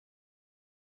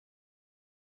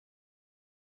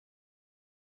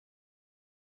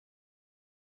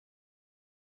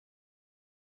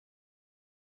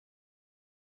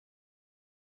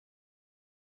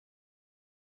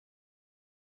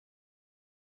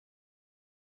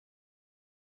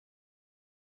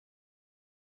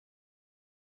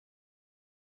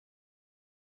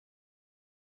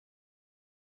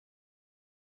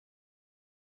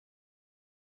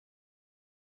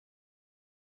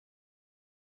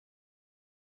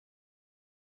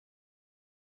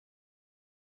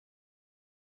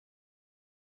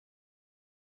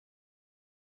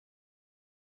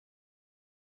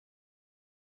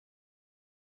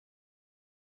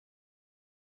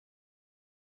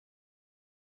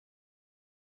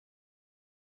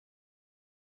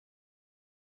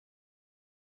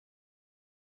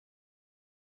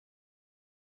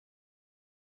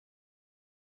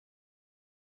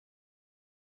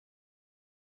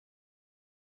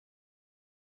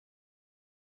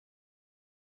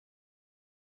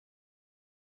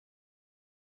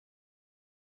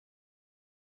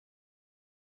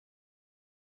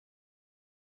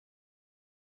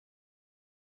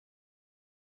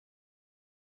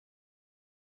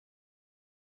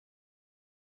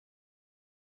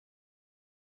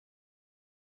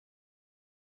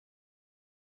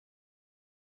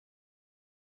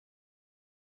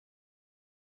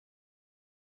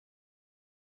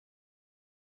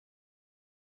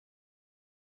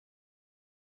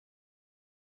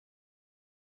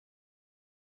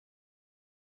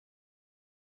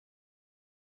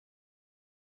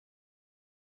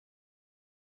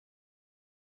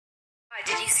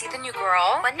Did you see the new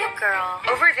girl? What new girl?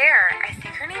 Over there. I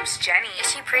think her name's Jenny. Is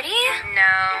she pretty?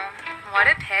 No. What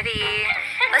a pity.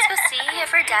 Let's go see if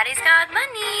her daddy's got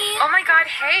money. Oh my god,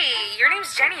 hey. Your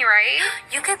name's Jenny, right?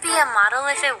 You could be a model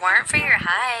if it weren't for your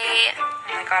height.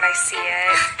 Oh my god, I see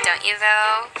it. Don't you,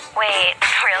 though? Wait,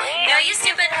 really? No, you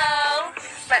stupid hoe.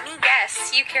 Let me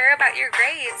guess. You care about your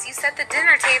grades. You set the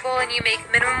dinner table and you make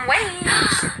minimum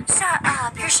wage. Shut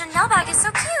up. Your Chanel bag is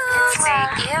so cute.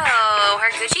 Thank you.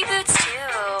 Her Gucci boots, too.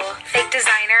 Fake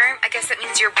designer? I guess that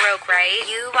means you're broke, right?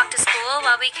 You walk to school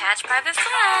while we catch private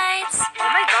flights. Oh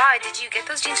my god, did you get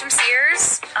those jeans from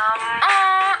Sears?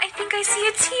 Aw, I think I see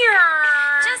a tear.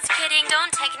 Just kidding.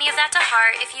 Don't take any of that to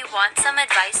heart. If you want some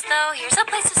advice, though, here's a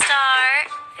place to start.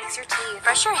 Fix your teeth.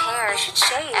 Brush your hair. You should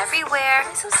shave. Everywhere.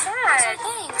 I'm so Those sad. are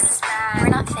things.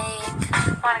 We're not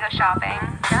fake. Wanna go shopping?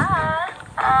 Duh.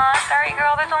 Aw, sorry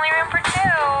girl, there's only room for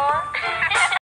two.